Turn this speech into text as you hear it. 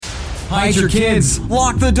hide your kids,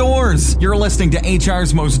 lock the doors. You're listening to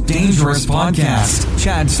HR's most dangerous podcast.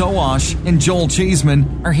 Chad Sowash and Joel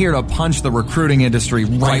Cheeseman are here to punch the recruiting industry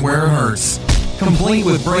right where it hurts. Complete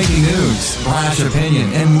with breaking news, brash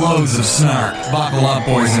opinion, and loads of snark. Buckle up,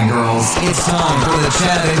 boys and girls. It's time for the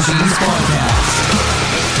Chad and Cheese Podcast.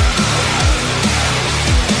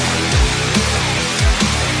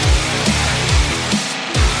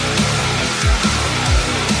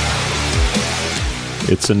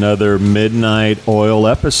 It's another Midnight Oil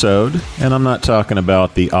episode, and I'm not talking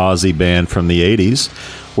about the Aussie band from the 80s.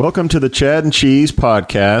 Welcome to the Chad and Cheese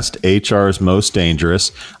Podcast, HR's Most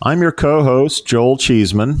Dangerous. I'm your co-host, Joel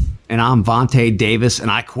Cheeseman. And I'm Vontae Davis,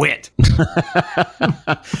 and I quit.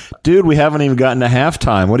 Dude, we haven't even gotten to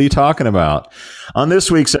halftime. What are you talking about? On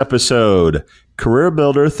this week's episode, Career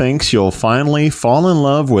Builder thinks you'll finally fall in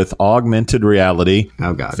love with augmented reality.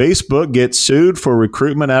 Oh, God. Facebook gets sued for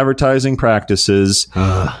recruitment advertising practices.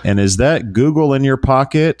 And is that Google in your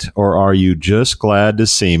pocket, or are you just glad to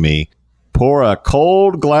see me? Pour a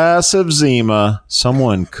cold glass of Zima.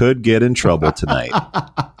 Someone could get in trouble tonight.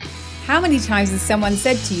 How many times has someone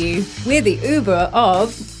said to you, we're the Uber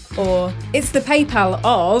of, or it's the PayPal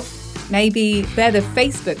of, maybe they're the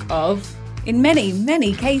Facebook of? In many,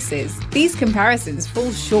 many cases, these comparisons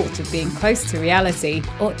fall short of being close to reality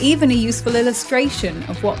or even a useful illustration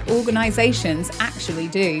of what organizations actually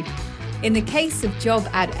do. In the case of Job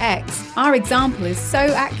Ad X, our example is so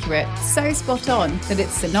accurate, so spot on, that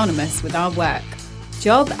it's synonymous with our work.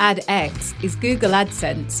 Job Ad X is Google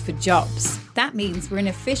AdSense for jobs. That means we're an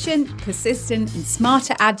efficient, persistent, and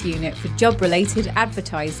smarter ad unit for job-related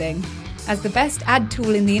advertising. As the best ad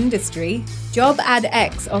tool in the industry, Job Ad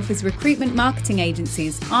X offers recruitment marketing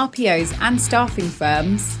agencies, RPOs, and staffing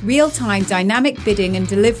firms real-time dynamic bidding and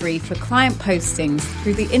delivery for client postings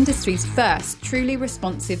through the industry's first truly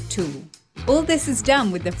responsive tool. All this is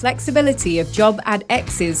done with the flexibility of Job Ad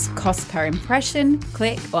X's cost per impression,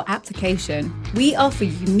 click, or application. We offer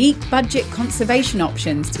unique budget conservation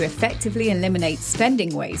options to effectively eliminate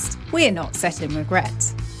spending waste. We're not set in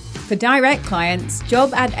regret. For direct clients,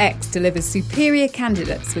 Job Ad X delivers superior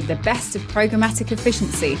candidates with the best of programmatic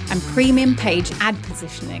efficiency and premium page ad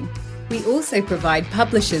positioning. We also provide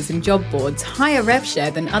publishers and job boards higher rev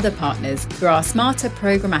share than other partners through our smarter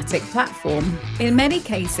programmatic platform. In many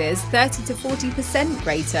cases, 30 to 40%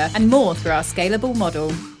 greater and more through our scalable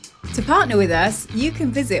model. To partner with us, you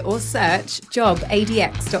can visit or search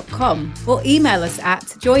jobadx.com or email us at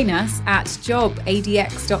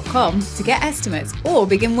joinus@jobadx.com to get estimates or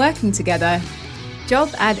begin working together.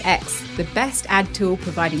 Job Ad X, the best ad tool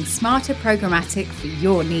providing smarter programmatic for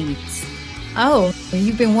your needs. Oh,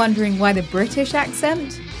 you've been wondering why the British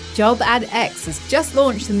accent? Job Ad X has just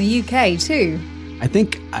launched in the UK too. I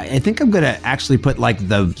think I'm going to actually put like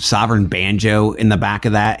the sovereign banjo in the back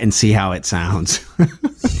of that and see how it sounds.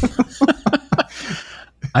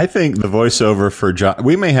 I think the voiceover for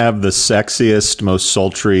we may have the sexiest, most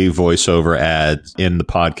sultry voiceover ad in the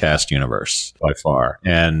podcast universe by far.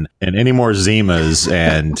 And any more Zimas,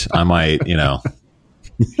 and I might, do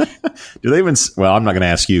they even? Well, I'm not going to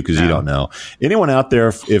ask you because you don't know. Anyone out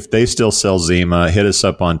there, if they still sell Zima, hit us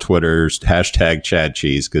up on Twitter's hashtag Chad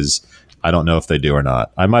Cheese, because I don't know if they do or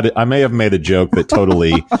not. I may have made a joke that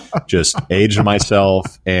totally just aged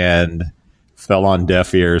myself and fell on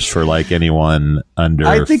deaf ears for like anyone under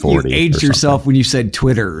 40. I think you aged yourself when you said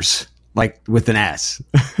Twitters, like with an S.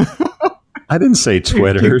 I didn't say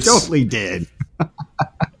Twitters. You totally did.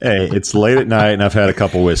 Hey, it's late at night and I've had a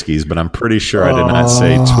couple whiskeys, but I'm pretty sure I did not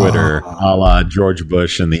say Twitter a la George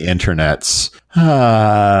Bush and the internets.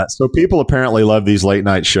 So people apparently love these late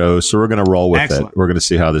night shows, so we're going to roll with it. We're going to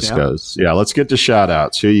see how this goes. Yeah, let's get to shout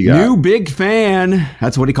outs. Who you got? New big fan.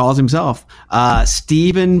 That's what he calls himself.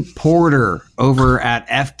 Stephen Porter over at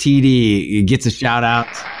FTD gets a shout out.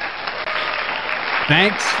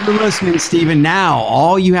 Thanks for listening, Stephen. Now,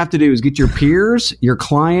 all you have to do is get your peers, your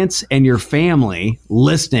clients, and your family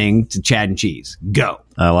listening to Chad and Cheese. Go.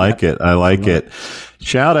 I like it. I like it.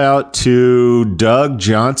 Shout out to Doug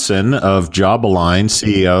Johnson of Jobalign,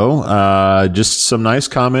 CEO. Just some nice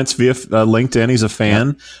comments via LinkedIn. He's a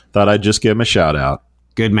fan. Thought I'd just give him a shout out.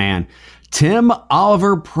 Good man. Tim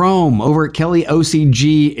Oliver Prohm over at Kelly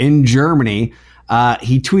OCG in Germany.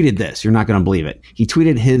 He tweeted this. You're not going to believe it. He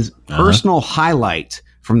tweeted his personal highlight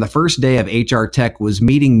from the first day of HR Tech was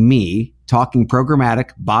meeting me, talking programmatic,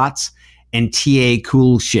 bots, and TA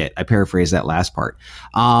cool shit. I paraphrased that last part.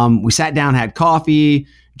 We sat down, had coffee,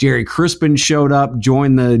 Jerry Crispin showed up,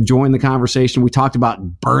 joined the conversation. We talked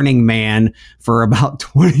about Burning Man for about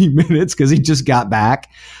 20 minutes because he just got back.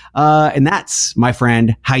 And that's, my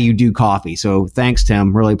friend, how you do coffee. So thanks,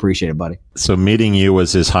 Tim. Really appreciate it, buddy. So meeting you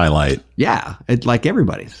was his highlight. Yeah, like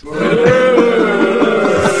everybody's. All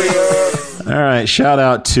right. Shout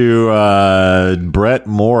out to Brett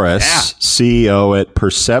Morris, CEO at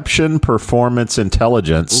Perception Performance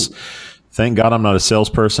Intelligence. Ooh. Thank God I'm not a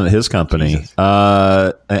salesperson at his company.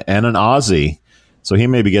 And an Aussie. So he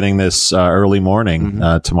may be getting this early morning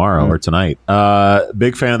tomorrow or tonight.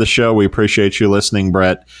 Big fan of the show. We appreciate you listening,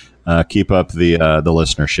 Brett. Keep up the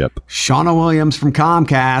listenership. Shauna Williams from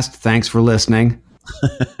Comcast. Thanks for listening.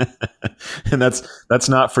 And that's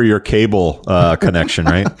not for your cable connection,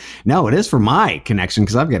 right? No, it is for my connection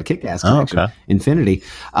because I've got a kick-ass connection. Okay. Infinity,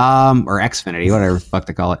 or Xfinity, whatever the fuck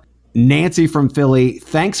they call it. Nancy from Philly.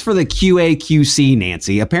 Thanks for the QAQC,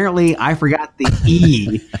 Nancy. Apparently, I forgot the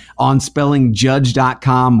E on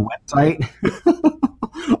spellingjudge.com website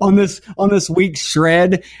on this week's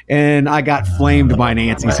shred, and I got flamed by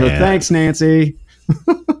Nancy. So thanks, Nancy.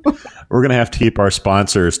 We're going to have to keep our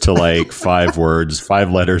sponsors to like 5 words,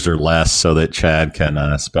 5 letters or less so that Chad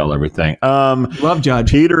can spell everything. Love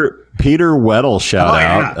Judge. Peter Weddle shout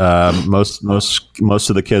out. Most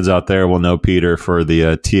of the kids out there will know Peter for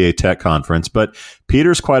the TA Tech conference, but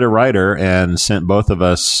Peter's quite a writer and sent both of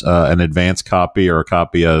us an advanced copy or a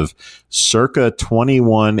copy of Circa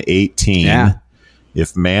 2118. Yeah.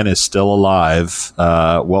 If man is still alive,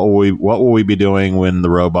 what will we be doing when the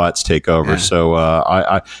robots take over? Yeah. So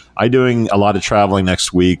I doing a lot of traveling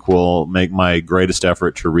next week. Will make my greatest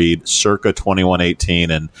effort to read Circa 2118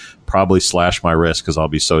 and probably slash my wrist because I'll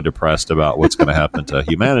be so depressed about what's going to happen to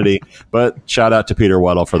humanity. But shout out to Peter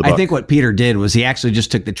Weddle for the book. I think what Peter did was he actually just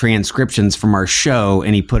took the transcriptions from our show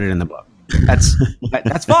and he put it in the book. That's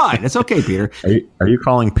fine. That's okay, Peter. Are you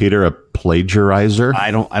calling Peter a plagiarizer? I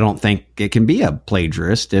don't think it can be a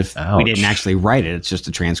plagiarist if we didn't actually write it. It's just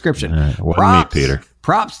a transcription. Props, me, Peter.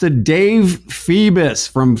 Props to Dave Phoebus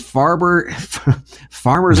from Farmers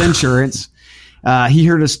Insurance. He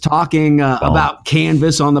heard us talking about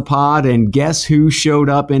Canvas on the pod, and guess who showed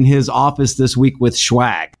up in his office this week with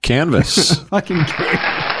swag? Canvas. Fucking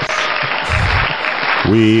Canvas.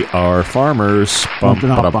 We are farmers.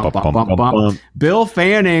 Bill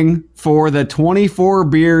Fanning for the 24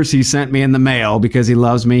 beers he sent me in the mail because he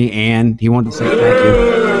loves me and he wanted to say thank you.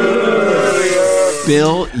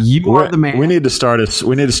 Bill, you are the man. We need to start a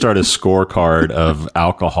scorecard of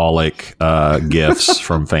alcoholic gifts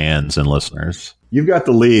from fans and listeners. You've got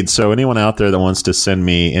the lead, so anyone out there that wants to send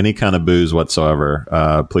me any kind of booze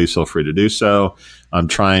whatsoever, please feel free to do so. I'm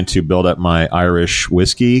trying to build up my Irish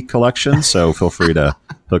whiskey collection, so feel free to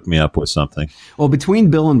hook me up with something. Well, between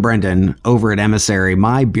Bill and Brendan over at Emissary,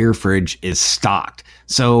 my beer fridge is stocked.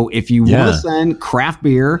 So if you want to send craft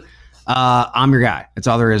beer, I'm your guy. That's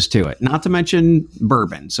all there is to it. Not to mention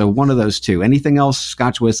bourbon. So one of those two. Anything else,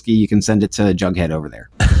 Scotch whiskey, you can send it to Jughead over there.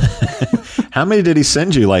 How many did he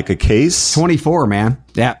send you? Like a case? 24, man.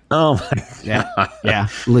 Yeah. Oh, my God. Yeah.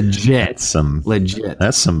 Legit.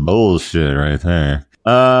 That's some bullshit right there.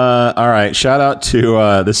 All right. Shout out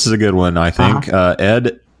to, this is a good one, I think,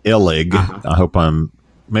 Ed Illig. I hope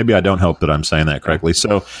maybe I don't hope that I'm saying that correctly.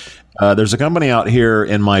 So there's a company out here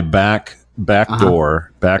in my backyard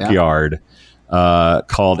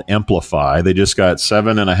called Amplify. They just got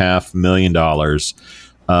 $7.5 million.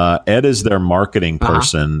 Ed is their marketing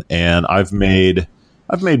person, and I've made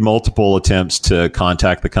multiple attempts to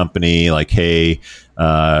contact the company, like, hey,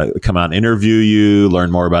 come out and interview you, learn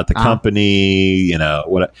more about the company, and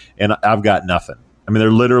I've got nothing. I mean, they're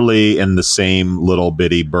literally in the same little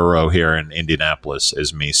bitty borough here in Indianapolis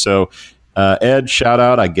as me. So, Ed, shout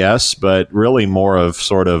out, I guess, but really more of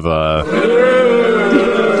sort of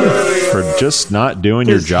for just not doing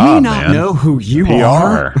your job, man. Does he not know who you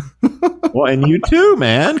are? Well, and you too,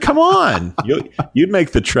 man. Come on, you'd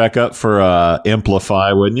make the trek up for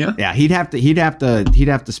Amplify, wouldn't you? Yeah, he'd have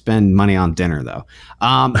to spend money on dinner though.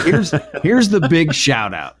 Here's the big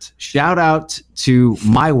shout out. Shout out to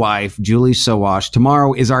my wife, Julie Sowash.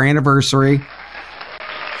 Tomorrow is our anniversary.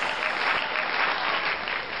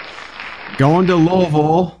 Going to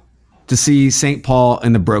Louisville to see St. Paul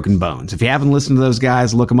and the Broken Bones. If you haven't listened to those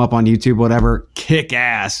guys, look them up on YouTube, whatever. Kick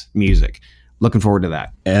ass music. Looking forward to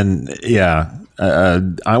that. And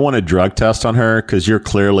I want a drug test on her because you're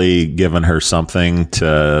clearly giving her something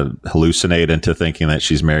to hallucinate into thinking that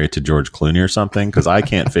she's married to George Clooney or something, because I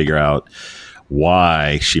can't figure out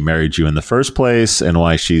why she married you in the first place and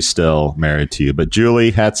why she's still married to you. But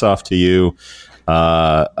Julie, hats off to you.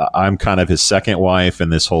 I'm kind of his second wife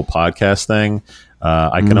in this whole podcast thing.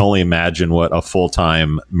 I can only imagine what a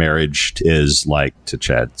full-time marriage is like to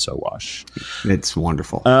Chad Sowash. It's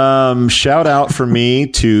wonderful. Shout out for me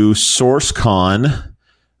to SourceCon.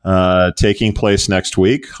 Taking place next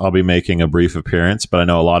week. I'll be making a brief appearance, but I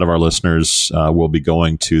know a lot of our listeners will be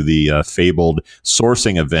going to the fabled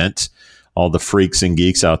sourcing event. All the freaks and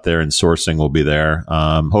geeks out there in sourcing will be there.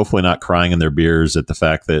 Hopefully not crying in their beers at the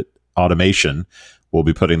fact that automation will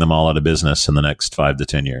be putting them all out of business in the next 5 to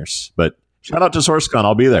 10 years. But shout out to SourceCon.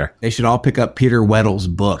 I'll be there. They should all pick up Peter Weddle's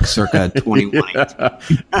book, circa 21.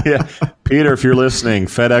 Yeah. Peter, if you're listening,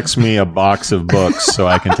 FedEx me a box of books so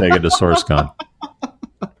I can take it to SourceCon.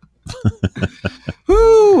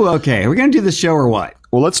 Ooh, okay. Are we going to do the show or what?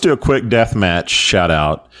 Well, let's do a quick death match shout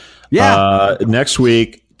out. Yeah. Next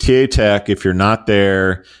week, TA Tech, if you're not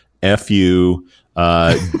there, F you.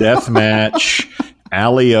 Death match,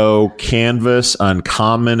 Alio, Canvas,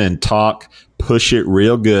 Uncommon, and Talk, Push It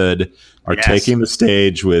Real Good are taking the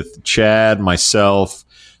stage with Chad, myself,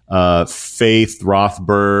 Faith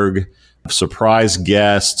Rothberg, surprise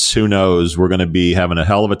guests. Who knows? We're going to be having a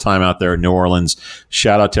hell of a time out there in New Orleans.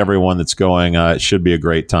 Shout out to everyone that's going. It should be a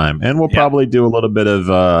great time. And we'll probably do a little bit of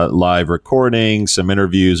live recording, some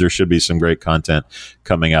interviews. There should be some great content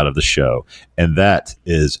coming out of the show. And that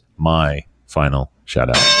is my final shout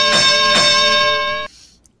out.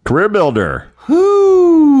 Career Builder.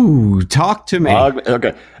 Ooh, talk to me.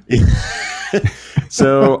 Okay.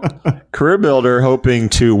 So, Career Builder, hoping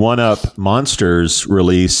to one-up Monster's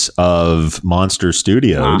release of Monster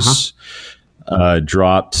Studios,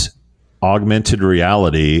 dropped augmented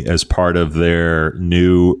reality as part of their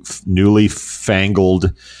newly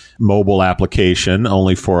fangled mobile application,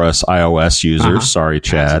 only for us iOS users. Sorry,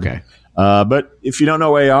 Chad. That's okay. But if you don't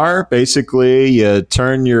know AR, basically you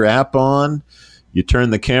turn your app on, you turn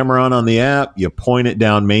the camera on the app, you point it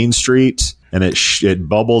down Main Street, and it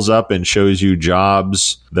bubbles up and shows you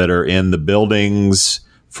jobs that are in the buildings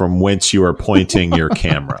from whence you are pointing your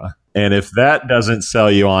camera. And if that doesn't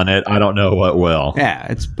sell you on it, I don't know what will. Yeah,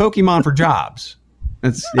 it's Pokemon for jobs.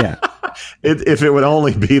 It's If it would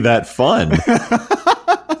only be that fun.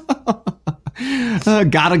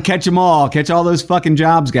 Gotta catch them all. Catch all those fucking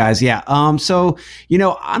jobs, guys. Yeah. So,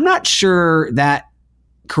 I'm not sure that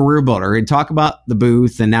Career Builder, and talk about the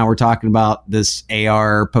booth, and now we're talking about this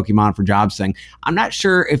AR Pokemon for jobs thing. I'm not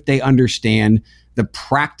sure if they understand the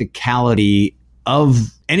practicality of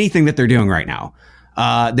anything that they're doing right now.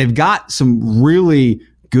 They've got some really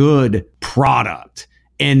good product,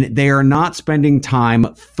 and they are not spending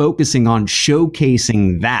time focusing on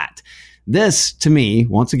showcasing that. This, to me,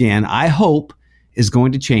 once again, I hope is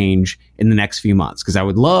going to change in the next few months, because I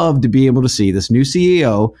would love to be able to see this new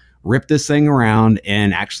CEO rip this thing around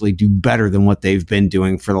and actually do better than what they've been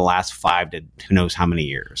doing for the last 5 to who knows how many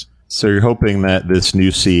years. So you're hoping that this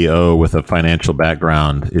new CEO with a financial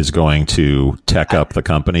background is going to tech up the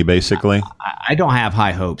company, basically? I don't have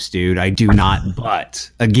high hopes, dude. I do not.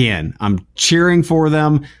 But again, I'm cheering for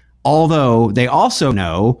them. Although they also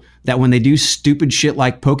know that when they do stupid shit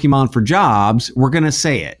like Pokemon for jobs, we're going to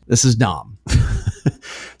say it. This is dumb.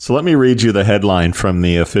 So let me read you the headline from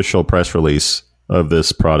the official press release of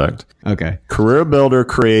this product. Okay. Career Builder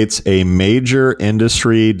creates a major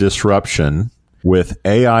industry disruption with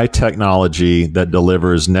AI technology that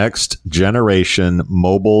delivers next generation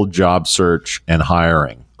mobile job search and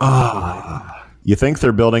hiring. You think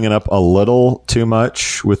they're building it up a little too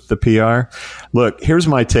much with the PR? Look, here's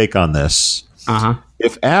my take on this.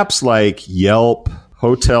 If apps like Yelp,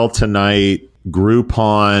 Hotel Tonight,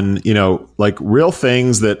 Groupon, like real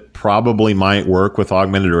things that probably might work with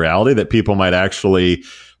augmented reality, that people might actually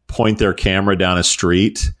point their camera down a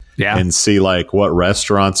street and see like what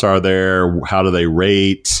restaurants are there, how do they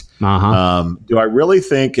rate? Do I really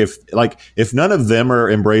think if none of them are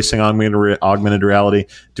embracing augmented reality,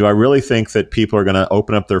 do I really think that people are going to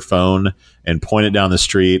open up their phone and point it down the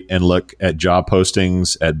street and look at job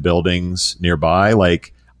postings at buildings nearby?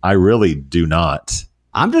 Like, I really do not.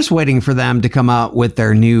 I'm just waiting for them to come out with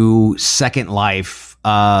their new Second Life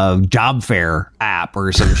job fair app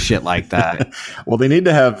or some shit like that. Well, they need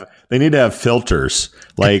to have filters,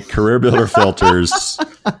 like Career Builder filters.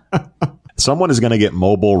 Someone is going to get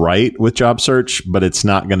mobile right with job search, but it's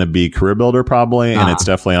not going to be Career Builder probably, and it's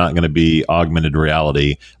definitely not going to be augmented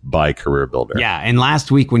reality by Career Builder. Yeah, and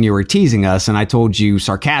last week when you were teasing us and I told you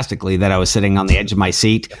sarcastically that I was sitting on the edge of my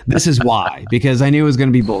seat, this is why, because I knew it was going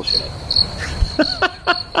to be bullshit.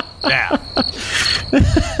 Yeah.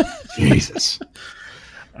 Jesus.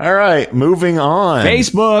 All right, moving on.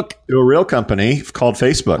 Facebook. To a real company called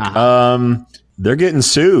Facebook. They're getting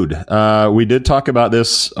sued. We did talk about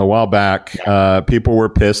this a while back. People were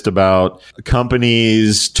pissed about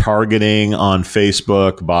companies targeting on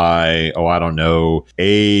Facebook by, I don't know,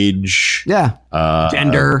 age,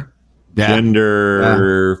 gender,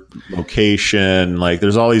 location. Like,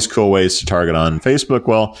 there's all these cool ways to target on Facebook.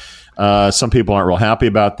 Well, some people aren't real happy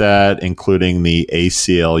about that, including the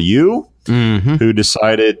ACLU, who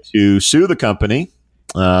decided to sue the company.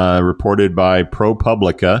 Reported by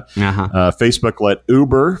ProPublica. Facebook let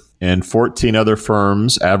Uber and 14 other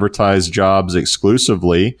firms advertise jobs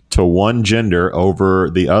exclusively to one gender over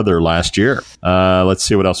the other last year. Let's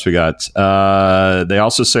see what else we got. They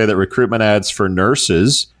also say that recruitment ads for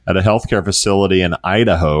nurses at a healthcare facility in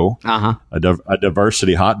Idaho, a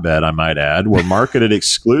diversity hotbed, I might add, were marketed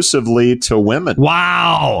exclusively to women.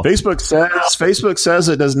 Wow. Facebook says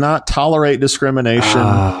it does not tolerate discrimination.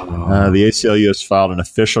 The ACLU has filed an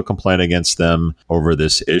official complaint against them over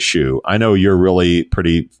this issue. I know you're really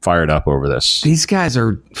pretty fired up over this. These guys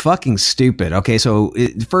are fucking stupid. Okay, so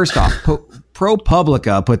first off,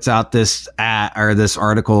 ProPublica puts out this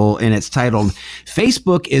article, and it's titled,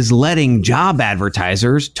 Facebook is letting job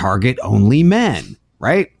advertisers target only men,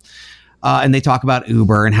 right? And they talk about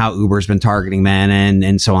Uber and how Uber's been targeting men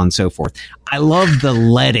and so on and so forth. I love the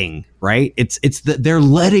letting, right? They're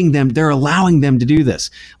allowing them to do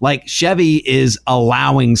this. Like Chevy is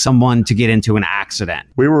allowing someone to get into an accident.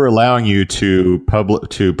 We were allowing you to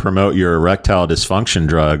promote your erectile dysfunction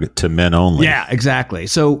drug to men only. Yeah, exactly.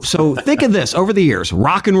 So think of this. Over the years,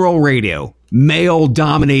 rock and roll radio, male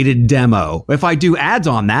dominated demo. If I do ads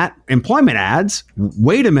on that, employment ads,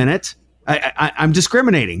 wait a minute. I'm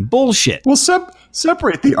discriminating. Bullshit. Well,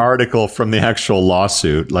 separate the article from the actual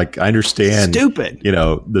lawsuit. Like, I understand. Stupid.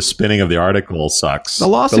 The spinning of the article sucks. The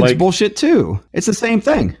lawsuit's bullshit too. It's the same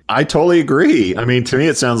thing. I totally agree. I mean, to me,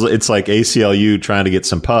 it sounds like it's like ACLU trying to get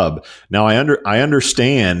some pub. Now, I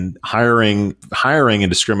understand hiring and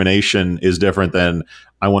discrimination is different than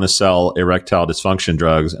I want to sell erectile dysfunction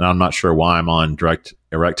drugs, and I'm not sure why I'm on direct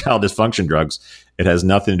erectile dysfunction drugs. It has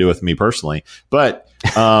nothing to do with me personally, but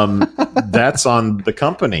that's on the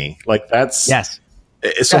company. Like, that's yes.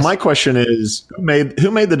 So my question is, who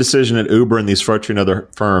made the decision at Uber and these 14 other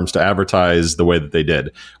firms to advertise the way that they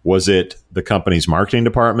did? Was it the company's marketing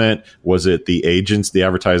department? Was it the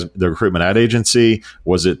recruitment ad agency?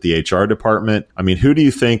 Was it the HR department? I mean, who do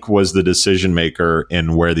you think was the decision maker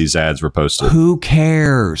in where these ads were posted? Who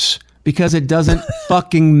cares? Because it doesn't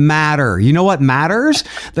fucking matter. You know what matters?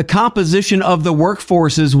 The composition of the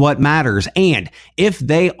workforce is what matters. And if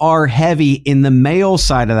they are heavy in the male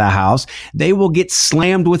side of the house, they will get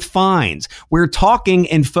slammed with fines. We're talking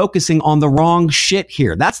and focusing on the wrong shit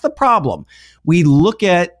here. That's the problem. We look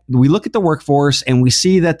at the workforce and we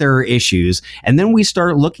see that there are issues, and then we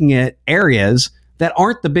start looking at areas that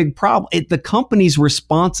aren't the big problem. The company's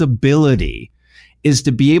responsibility is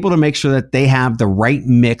to be able to make sure that they have the right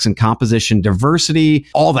mix and composition, diversity,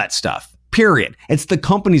 all that stuff, period. It's the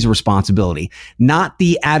company's responsibility, not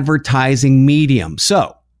the advertising medium.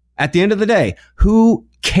 So at the end of the day, who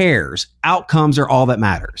cares? Outcomes are all that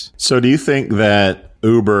matters. So do you think that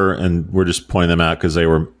Uber, and we're just pointing them out because they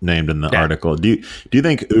were named in the article, do you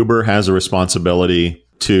think Uber has a responsibility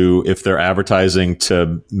to, if they're advertising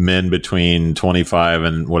to men between 25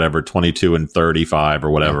 and 22 and 35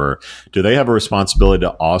 or whatever, do they have a responsibility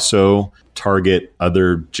to also target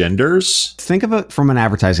other genders? Think of it from an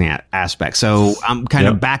advertising aspect. So I'm kind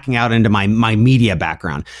of backing out into my media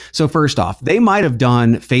background. So first off, they might have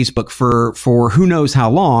done Facebook for who knows how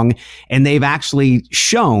long, and they've actually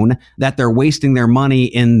shown that they're wasting their money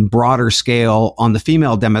in broader scale on the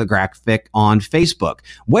female demographic on Facebook,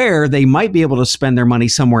 where they might be able to spend their money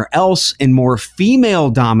somewhere else in more female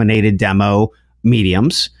dominated demo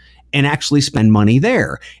mediums and actually spend money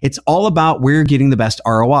there. It's all about where you're getting the best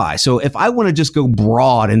ROI. So if I want to just go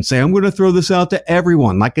broad and say, I'm going to throw this out to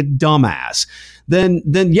everyone like a dumbass, then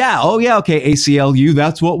okay, ACLU,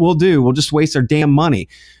 that's what we'll do. We'll just waste our damn money.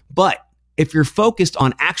 But if you're focused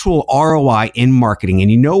on actual ROI in marketing and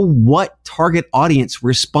you know what target audience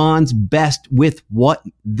responds best with what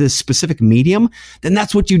the specific medium, then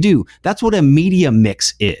that's what you do. That's what a media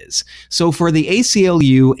mix is. So for the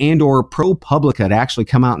ACLU and or ProPublica to actually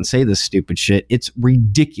come out and say this stupid shit, it's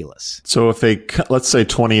ridiculous. So if let's say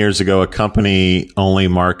 20 years ago, a company only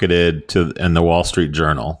marketed in the Wall Street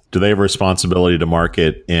Journal, do they have a responsibility to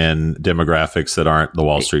market in demographics that aren't the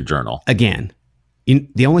Wall Street Journal? Again,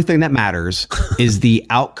 the only thing that matters is the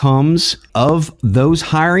outcomes of those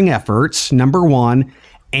hiring efforts, number one,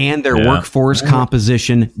 and their workforce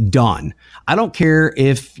composition done. I don't care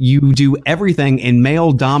if you do everything in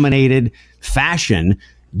male-dominated fashion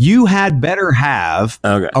You had better have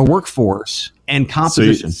a workforce and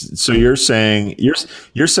composition. So you're saying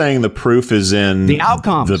the proof is in the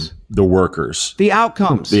outcomes, the workers, the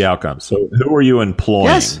outcomes. So who are you employing?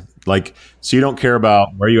 Yes. Like, so you don't care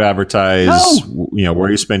about where you advertise,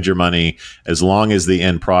 where you spend your money, as long as the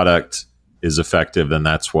end product is effective, then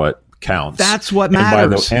that's what counts. That's what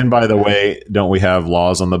matters. And by the way, don't we have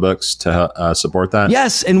laws on the books to support that?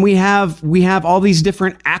 Yes, and we have all these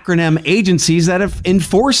different acronym agencies that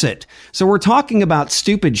enforce it. So we're talking about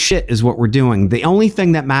stupid shit is what we're doing. The only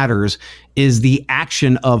thing that matters is the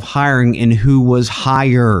action of hiring and who was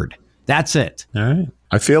hired. That's it. All right.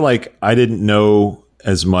 I feel like I didn't know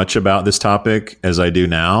as much about this topic as I do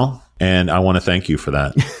now, and I want to thank you for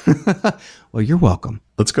that. Well, you're welcome.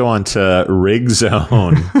 Let's go on to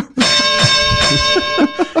RigZone.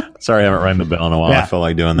 Sorry, I haven't rang the bell in a while. I felt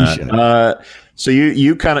like doing that. So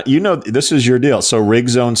you kind of, this is your deal. So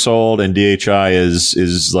RigZone sold, and DHI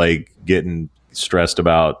is like getting stressed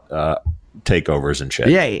about takeovers and shit.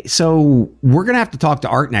 Yeah. So we're going to have to talk to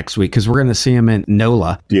Art next week because we're going to see him in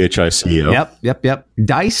NOLA. DHI CEO. Yep.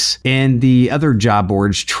 Dice and the other job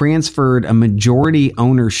boards transferred a majority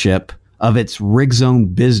ownership of its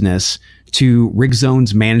RigZone business to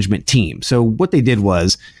RigZone's management team. So what they did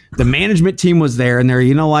was the management team was there and they're,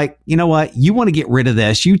 you know what? You want to get rid of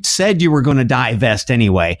this. You said you were going to divest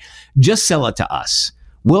anyway. Just sell it to us.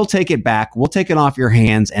 We'll take it back. We'll take it off your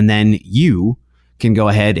hands. And then you can go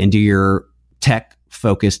ahead and do your tech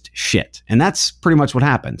focused shit. And that's pretty much what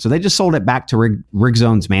happened. So they just sold it back to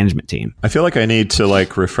RigZone's management team. I feel like I need to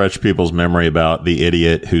refresh people's memory about the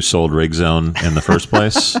idiot who sold RigZone in the first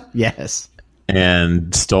place. Yes.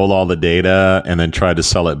 And stole all the data and then tried to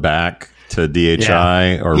sell it back to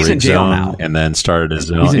DHI or He's RigZone in jail now. And then started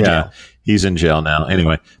his own. Jail. He's in jail now.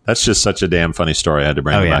 Anyway, that's just such a damn funny story. I had to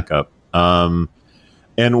bring it back up. And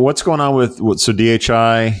what's going on with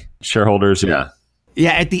DHI shareholders?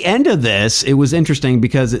 Yeah, at the end of this, it was interesting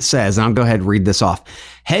because it says, and I'll go ahead and read this off.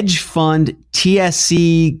 Hedge fund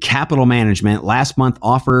TSC Capital Management last month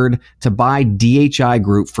offered to buy DHI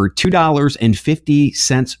Group for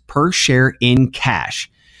 $2.50 per share in cash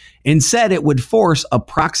and said it would force a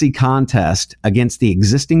proxy contest against the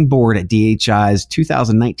existing board at DHI's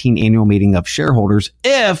 2019 annual meeting of shareholders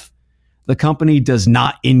if the company does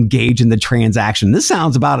not engage in the transaction. This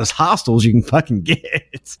sounds about as hostile as you can fucking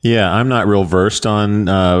get. Yeah, I'm not real versed on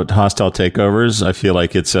hostile takeovers. I feel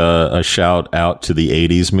like it's a shout out to the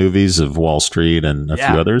 80s movies of Wall Street and a few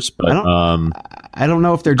others. But I don't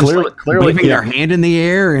know if they're just clearly waving their hand in the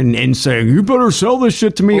air and saying, you better sell this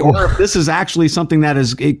shit to me, or if this is actually something that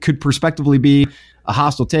it could prospectively be a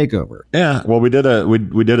hostile takeover. Yeah, well, we did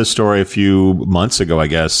a story a few months ago, I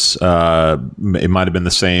guess. It might have been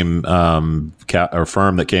the same firm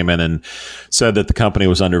that came in and said that the company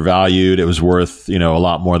was undervalued. It was worth a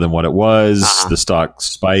lot more than what it was. The stock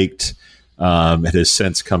spiked. It has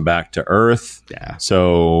since come back to earth. Yeah.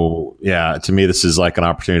 So to me, this is like an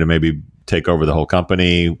opportunity to maybe take over the whole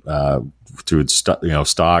company through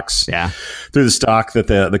stocks. Yeah. Through the stock that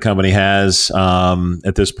the company has.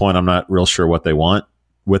 At this point, I'm not real sure what they want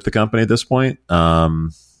with the company at this point.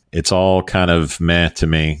 It's all kind of meh to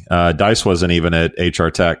me. Dice wasn't even at HR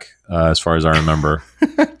Tech as far as I remember.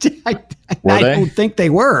 I don't think they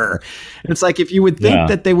were. It's like if you would think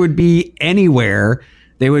that they would be anywhere,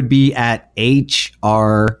 they would be at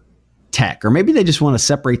HR Tech, or maybe they just want to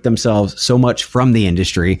separate themselves so much from the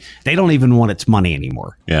industry they don't even want its money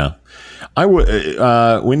anymore. Yeah, I would.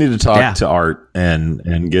 We need to talk to Art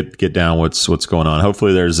and get down what's going on.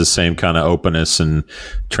 Hopefully, there's the same kind of openness and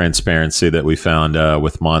transparency that we found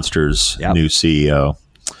with Monster's new CEO.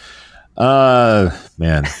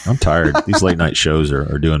 Man, I'm tired. These late night shows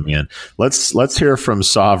are doing me in. Let's hear from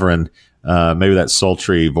Sovereign. Maybe that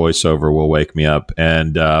sultry voiceover will wake me up,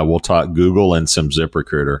 and we'll talk Google and some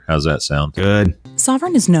ZipRecruiter. How's that sound? Good.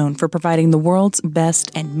 Sovereign is known for providing the world's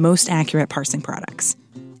best and most accurate parsing products.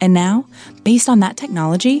 And now, based on that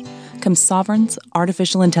technology, comes Sovereign's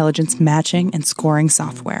artificial intelligence matching and scoring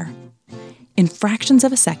software. In fractions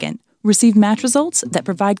of a second, receive match results that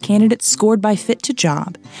provide candidates scored by fit to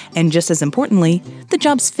job, and just as importantly, the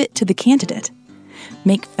job's fit to the candidate.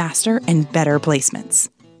 Make faster and better placements.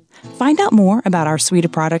 Find out more about our suite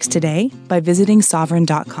of products today by visiting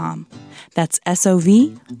sovereign.com. That's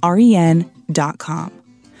SOVREN.com.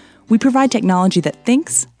 We provide technology that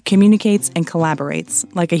thinks, communicates, and collaborates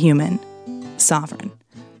like a human. Sovereign.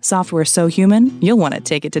 Software so human, you'll want to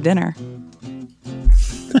take it to dinner.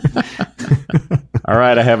 All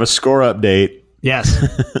right, I have a score update. Yes.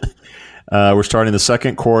 We're starting the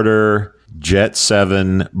second quarter. Jet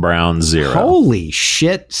 7 Brown 0. Holy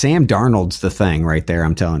shit. Sam Darnold's the thing right there,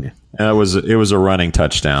 I'm telling you. It was a running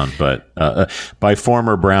touchdown, but by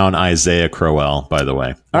former Brown Isaiah Crowell, by the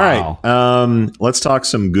way. All right, let's talk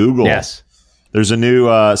some Google. Yes. There's a new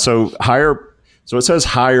So it says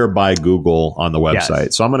hire by Google on the website.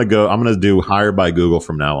 Yes. So I'm going to do hire by Google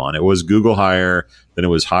from now on. It was Google Hire, then it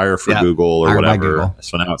was hire for Google or hire whatever.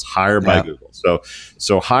 So now it's hire by Google.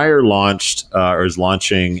 So Hire launched or is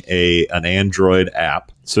launching an Android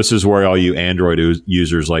app. So this is where all you Android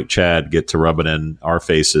users like Chad get to rub it in our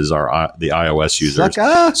faces, the iOS users.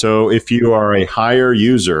 Sucker. So if you are a Hire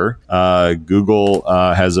user, Google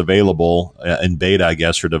has available in beta, I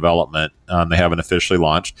guess, for development. They haven't officially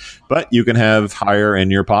launched, but you can have Hire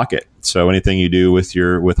in your pocket. So anything you do with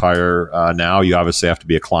Hire now, you obviously have to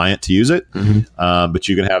be a client to use it, but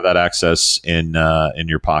you can have that access in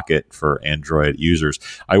your pocket for Android users.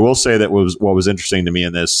 I will say that what was interesting to me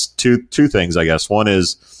in this two things, I guess. One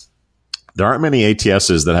is there aren't many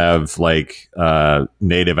ATSs that have like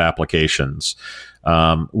native applications.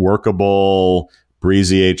 Workable,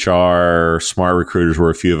 Breezy HR, Smart Recruiters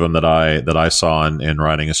were a few of them that I saw in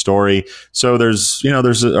writing a story. So there's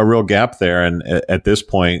a real gap there, and at this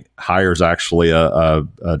point, Hire's actually an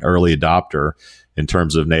early adopter in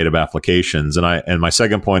terms of native applications. And my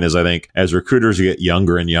second point is, I think as recruiters get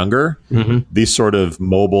younger and younger, these sort of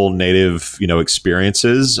mobile native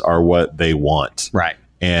experiences are what they want. Right.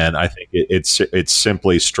 And I think it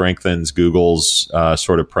simply strengthens Google's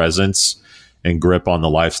sort of presence and grip on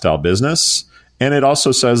the lifestyle business. And it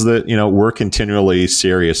also says that, we're continually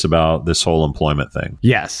serious about this whole employment thing.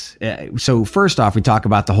 Yes. So first off, we talk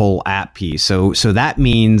about the whole app piece. So that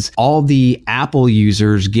means all the Apple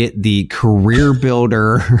users get the Career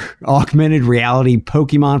Builder augmented reality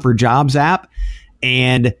Pokemon for Jobs app,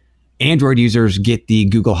 and Android users get the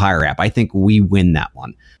Google Hire app. I think we win that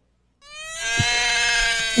one.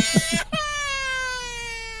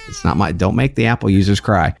 It's not don't make the Apple users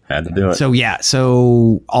cry. Had to do it.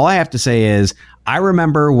 So all I have to say is, I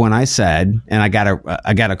remember when I said, and I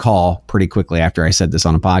got a call pretty quickly after I said this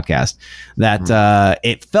on a podcast, that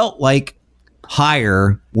it felt like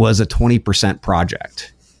Hire was a 20%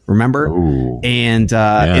 project. Remember? Ooh. And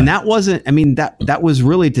that wasn't, that was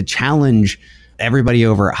really to challenge everybody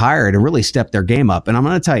over at Hire to really step their game up. And I'm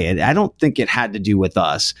going to tell you, I don't think it had to do with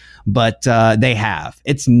us, but they have.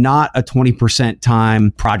 It's not a 20%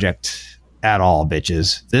 time project at all,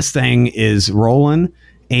 bitches. This thing is rolling.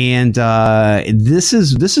 And this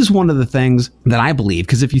is one of the things that I believe,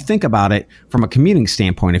 because if you think about it from a commuting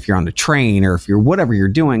standpoint, if you're on the train or if you're whatever you're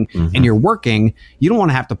doing and you're working, you don't want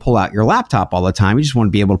to have to pull out your laptop all the time. You just want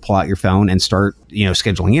to be able to pull out your phone and start,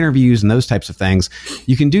 scheduling interviews and those types of things.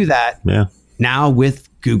 You can do that now with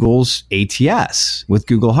Google's ATS, with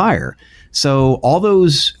Google Hire. So all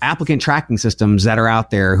those applicant tracking systems that are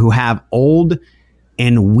out there who have old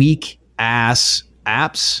and weak ass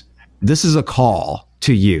apps, this is a call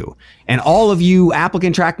to you. And all of you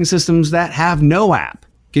applicant tracking systems that have no app,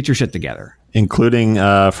 get your shit together. Including,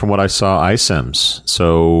 from what I saw, iSIMs.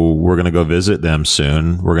 So we're going to go visit them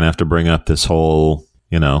soon. We're going to have to bring up this whole,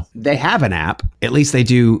 They have an app. At least they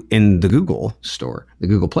do in the Google store, the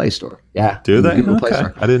Google Play Store. Yeah. Do they? Google Play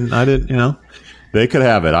Store. I didn't, they could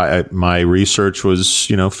have it. My research was,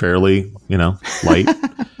 fairly, light.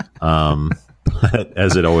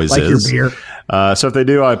 As it always like is. Your beer. So if they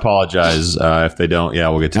do, I apologize. If they don't,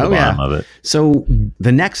 we'll get to the bottom of it. So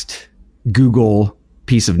the next Google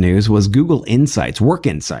piece of news was Google Insights, Work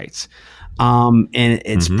Insights. And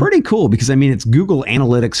it's pretty cool because, it's Google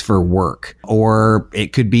Analytics for work, or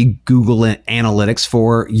it could be Google Analytics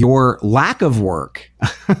for your lack of work.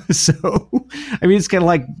 So, it's kind of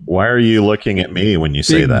like... Why are you looking at me when you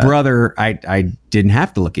say that? Big Brother, I didn't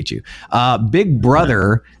have to look at you. Big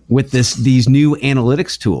Brother with these new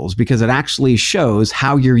analytics tools, because it actually shows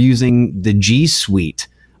how you're using the G Suite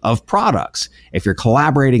of products. If you're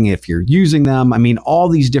collaborating, if you're using them, all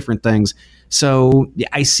these different things. So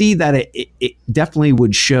I see that it definitely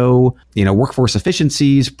would show, workforce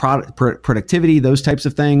efficiencies, productivity, those types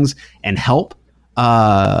of things, and help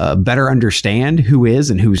better understand who is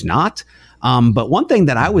and who's not. But one thing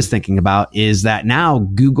that I was thinking about is that now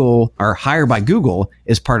Google, or Hire by Google,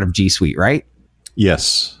 is part of G Suite, right?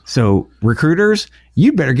 Yes. So recruiters,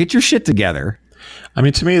 you better get your shit together.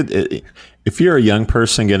 To me, if you're a young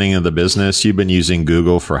person getting into the business, you've been using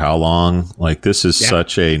Google for how long? Like, this is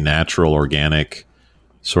such a natural, organic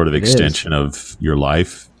sort of extension of your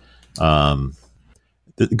life.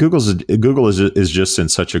 Google is just in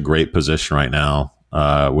such a great position right now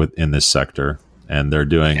in this sector. and they're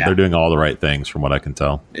doing all the right things from what I can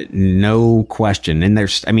tell. No question. And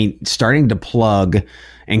starting to plug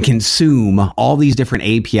and consume all these different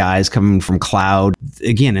APIs coming from cloud.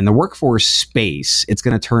 Again, in the workforce space, it's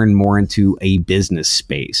going to turn more into a business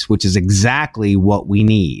space, which is exactly what we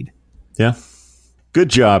need. Yeah. Good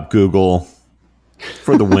job, Google,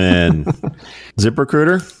 for the win.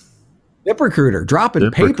 ZipRecruiter,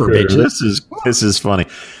 dropping paper, bitches. This is funny.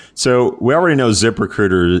 So we already know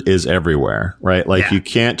ZipRecruiter is everywhere, right? Like you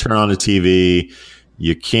can't turn on a TV,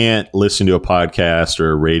 you can't listen to a podcast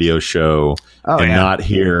or a radio show not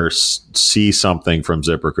see something from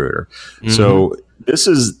ZipRecruiter. Mm-hmm. So this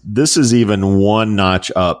is even one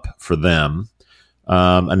notch up for them.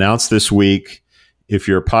 Announced this week. If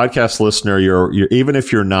you're a podcast listener, you're even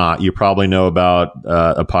if you're not, you probably know about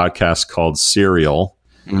a podcast called Serial,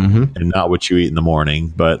 and not what you eat in the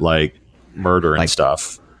morning, but like murder and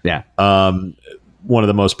stuff. Yeah. One of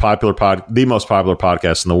the most popular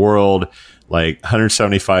podcasts in the world, like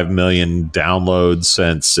 175 million downloads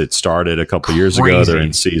since it started a couple years ago. They're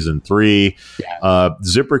in season 3. Yeah.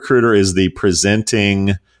 ZipRecruiter is the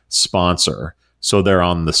presenting sponsor. So they're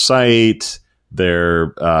on the site.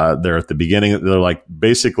 They're at the beginning. They're like,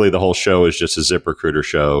 basically the whole show is just a ZipRecruiter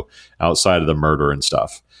show outside of the murder and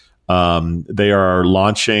stuff. They're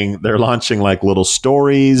launching like little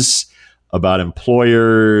stories about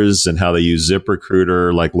employers and how they use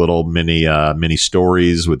ZipRecruiter, like little mini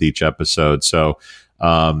stories with each episode. So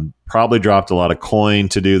probably dropped a lot of coin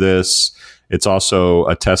to do this. It's also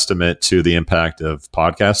a testament to the impact of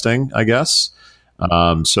podcasting, I guess.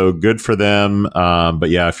 So good for them. But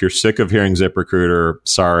yeah, if you're sick of hearing ZipRecruiter,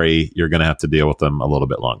 sorry, you're going to have to deal with them a little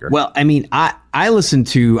bit longer. Well, I mean, I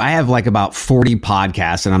have like about 40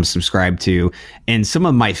 podcasts that I'm subscribed to, and some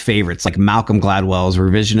of my favorites, like Malcolm Gladwell's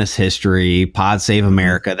Revisionist History, Pod Save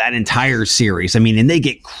America, that entire series. I mean, and they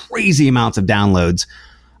get crazy amounts of downloads.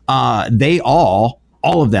 They all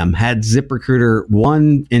of them had ZipRecruiter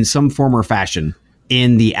one in some form or fashion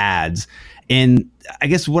in the ads. And I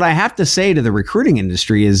guess what I have to say to the recruiting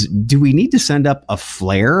industry is, do we need to send up a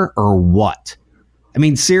flare or what? I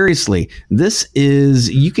mean, seriously,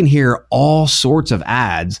 you can hear all sorts of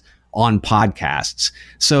ads on podcasts.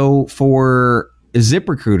 So for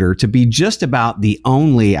ZipRecruiter to be just about the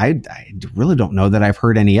only, I really don't know that I've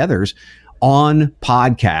heard any others on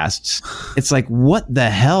podcasts. It's like, what the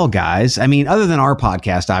hell, guys? I mean, other than our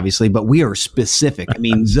podcast, obviously, but we are specific. I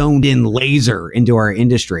mean, zoned in laser into our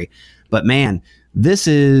industry. But man, this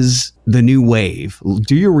is the new wave.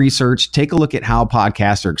 Do your research. Take a look at how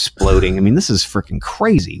podcasts are exploding. I mean, this is freaking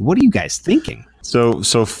crazy. What are you guys thinking? So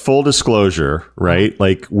full disclosure, right?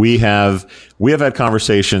 Like we have had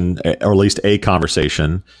conversation, or at least a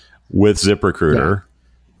conversation with ZipRecruiter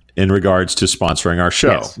in regards to sponsoring our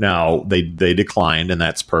show. Yes. Now they declined, and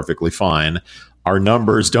that's perfectly fine. Our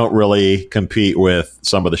numbers don't really compete with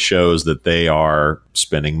some of the shows that they are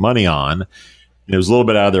spending money on. It was a little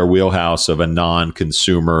bit out of their wheelhouse of a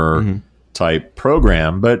non-consumer type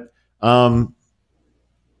program. But we'd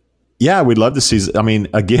love to see. I mean,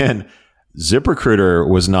 again, ZipRecruiter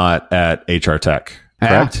was not at HR Tech,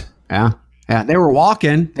 correct? Yeah. They were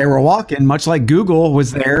walking, much like Google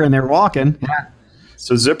was there and they were walking. Yeah.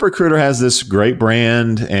 So ZipRecruiter has this great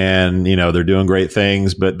brand and, they're doing great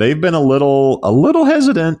things, but they've been a little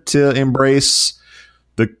hesitant to embrace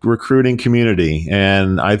the recruiting community.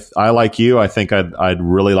 And I like you, I think I'd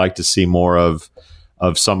really like to see more of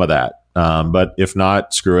some of that. But if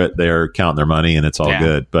not, screw it. They're counting their money and it's all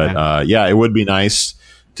good. But it would be nice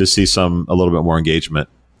to see a little bit more engagement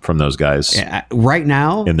from those guys right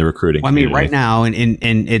now in the recruiting community. I mean, right now, and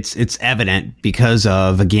it's evident because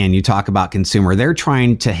of, again, you talk about consumer, they're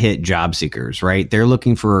trying to hit job seekers, right? They're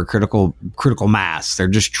looking for a critical mass. They're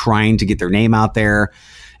just trying to get their name out there.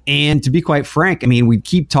 And to be quite frank, I mean, we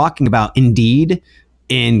keep talking about Indeed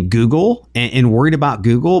and Google and worried about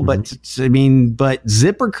Google, but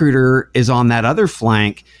ZipRecruiter is on that other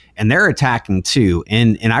flank and they're attacking too.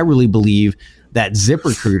 And I really believe that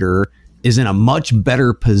ZipRecruiter is in a much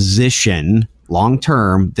better position long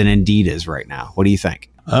term than Indeed is right now. What do you think?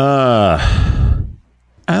 I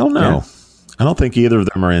don't know. Yeah. I don't think either of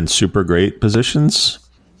them are in super great positions.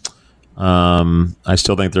 I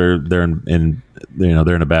still think they're in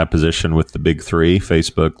a bad position with the big three: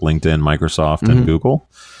 Facebook, LinkedIn, Microsoft, and Google.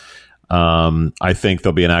 I think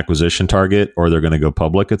they'll be an acquisition target, or they're going to go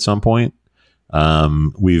public at some point.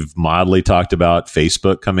 We've mildly talked about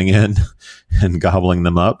Facebook coming in and gobbling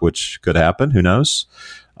them up, which could happen. Who knows?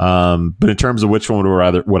 But in terms of which one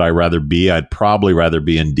would I rather be, I'd probably rather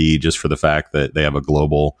be Indeed, just for the fact that they have a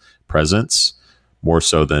global presence more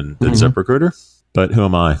so than ZipRecruiter. But who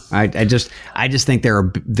am I? I just think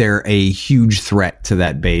they're a huge threat to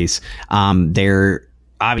that base. They're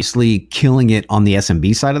obviously killing it on the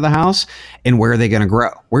SMB side of the house. And where are they going to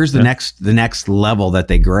grow? Where's the next level that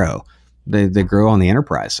they grow? They grow on the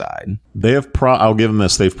enterprise side. They have. I'll give them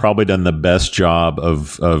this. They've probably done the best job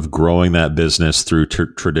of growing that business through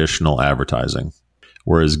traditional advertising,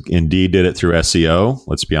 whereas Indeed did it through SEO.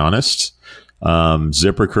 Let's be honest.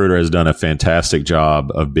 ZipRecruiter has done a fantastic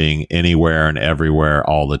job of being anywhere and everywhere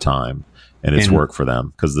all the time, and it's worked for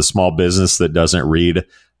them because the small business that doesn't read,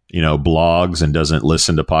 blogs and doesn't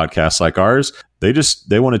listen to podcasts like ours,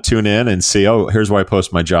 they want to tune in and see, oh, here's where I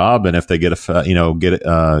post my job, and if they get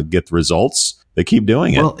the results, they keep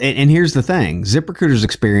doing it. Well, and here's the thing: ZipRecruiter's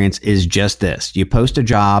experience is just this: you post a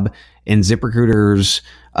job, and ZipRecruiter's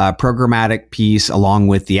programmatic piece, along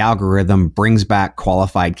with the algorithm, brings back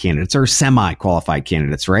qualified candidates or semi-qualified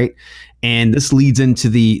candidates, right? And this leads into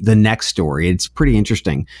the next story. It's pretty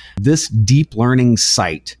interesting. This deep learning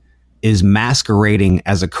site is masquerading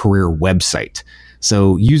as a career website.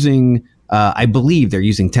 So using, I believe they're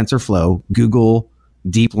using TensorFlow, Google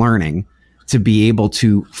Deep Learning, to be able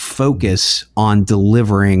to focus on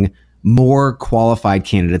delivering more qualified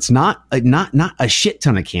candidates, not a shit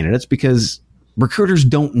ton of candidates, because recruiters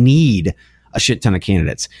don't need a shit ton of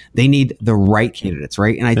candidates. They need the right candidates,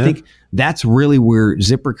 right? And I think that's really where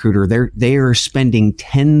ZipRecruiter, they are spending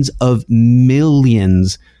tens of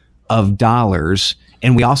millions of dollars.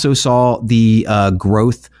 And we also saw the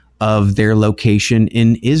growth of their location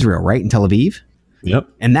in Israel, right? In Tel Aviv. Yep.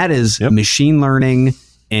 And that is machine learning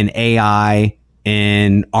and AI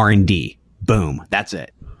and R&D. Boom. That's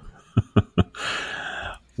it.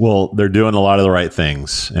 Well, they're doing a lot of the right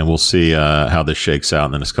things, and we'll see how this shakes out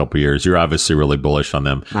in the next couple of years. You're obviously really bullish on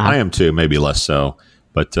them. I am too, maybe less so.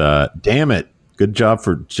 But damn it, good job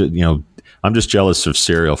for I'm just jealous of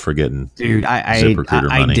Serial for getting ZipRecruiter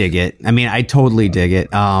money. I dig it. I mean, I totally dig it.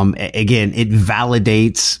 Again, it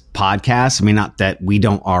validates podcasts. I mean, not that we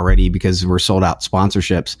don't already because we're sold out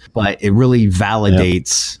sponsorships, but it really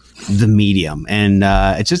validates the medium, and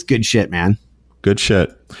it's just good shit, man. Good shit.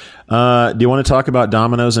 Do you want to talk about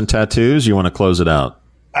dominoes and tattoos? Or you want to close it out?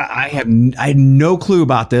 I had no clue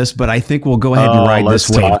about this, but I think we'll go ahead and ride this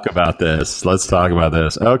wave. Let's talk about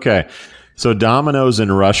this. Okay. So Domino's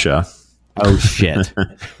in Russia. Oh, shit.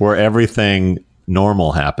 Where everything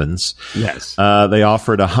normal happens. Yes. They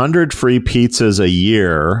offered 100 free pizzas a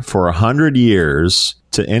year for 100 years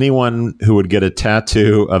to anyone who would get a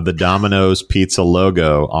tattoo of the Domino's pizza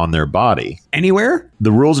logo on their body. Anywhere?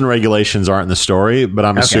 The rules and regulations aren't in the story, but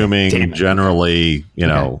I'm assuming generally,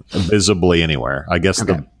 visibly anywhere. I guess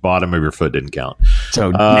the bottom of your foot didn't count.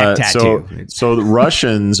 So neck tattoo. So the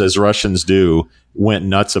Russians, as Russians do, went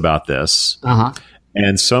nuts about this. Uh-huh.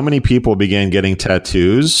 And so many people began getting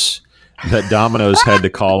tattoos that Domino's had to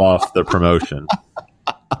call off the promotion.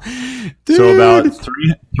 Dude. So about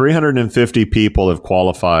 350 people have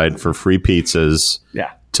qualified for free pizzas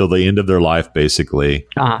till the end of their life, basically.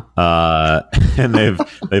 And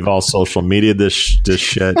they've all social media this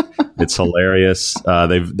shit. It's hilarious.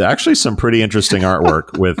 They've actually some pretty interesting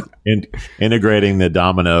artwork with integrating the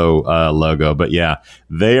Domino logo. But yeah,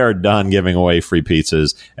 they are done giving away free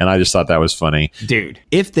pizzas, and I just thought that was funny. Dude,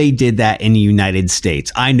 if they did that in the United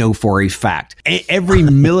States, I know for a fact every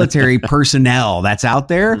military personnel that's out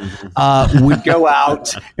there would go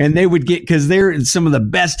out and they would get, because they're some of the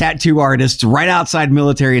best tattoo artists right outside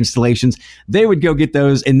military installations. They would go get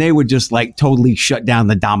those, and they would just like totally shut down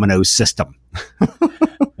the Domino system.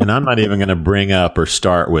 And I'm not even going to bring up or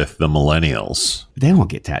start with the millennials. They won't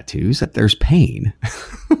get tattoos. That there's pain.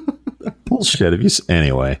 Bullshit.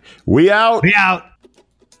 Anyway, we out. We out.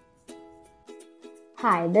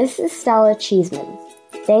 Hi, this is Stella Cheeseman.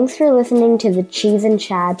 Thanks for listening to the Cheese and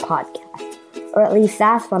Chad podcast, or at least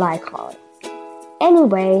that's what I call it.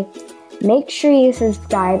 Anyway, make sure you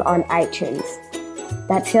subscribe on iTunes,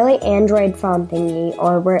 that silly Android phone thingy,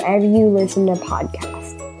 or wherever you listen to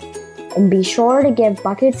podcasts. And be sure to give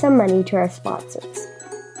buckets of money to our sponsors.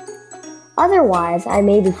 Otherwise, I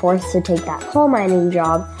may be forced to take that coal mining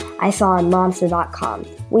job I saw on Monster.com.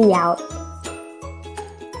 We out.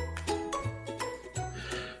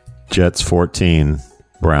 Jets 14,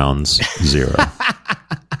 Browns 0.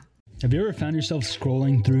 Have you ever found yourself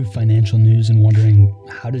scrolling through financial news and wondering,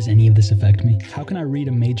 how does any of this affect me? How can I read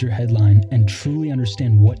a major headline and truly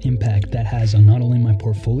understand what impact that has on not only my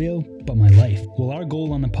portfolio, but my life. Well, our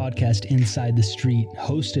goal on the podcast Inside the Street,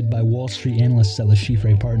 hosted by Wall Street analysts at Le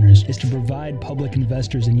Chiffre Partners, is to provide public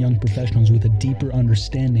investors and young professionals with a deeper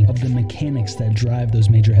understanding of the mechanics that drive those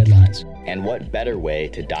major headlines. And what better way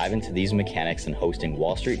to dive into these mechanics than hosting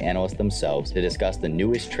Wall Street analysts themselves to discuss the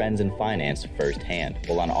newest trends in finance firsthand?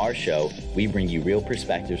 Well, on our show, we bring you real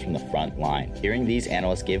perspectives from the front line. Hearing these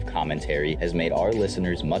analysts give commentary has made our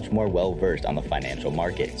listeners much more well-versed on the financial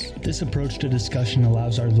markets. This approach to discussion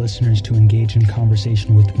allows our listeners to engage in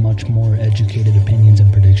conversation with much more educated opinions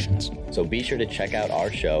and predictions. So be sure to check out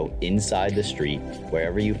our show, Inside the Street,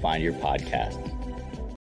 wherever you find your podcasts.